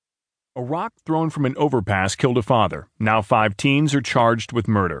A rock thrown from an overpass killed a father. Now 5 teens are charged with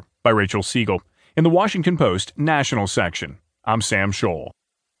murder. By Rachel Siegel. In the Washington Post National section. I'm Sam Scholl.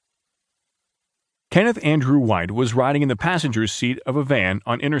 Kenneth Andrew White was riding in the passenger's seat of a van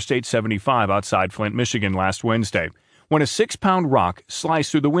on Interstate 75 outside Flint, Michigan last Wednesday when a 6-pound rock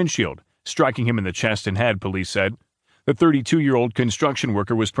sliced through the windshield, striking him in the chest and head, police said. The 32-year-old construction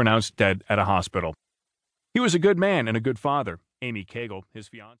worker was pronounced dead at a hospital. He was a good man and a good father. Amy Cagle, his fiancée.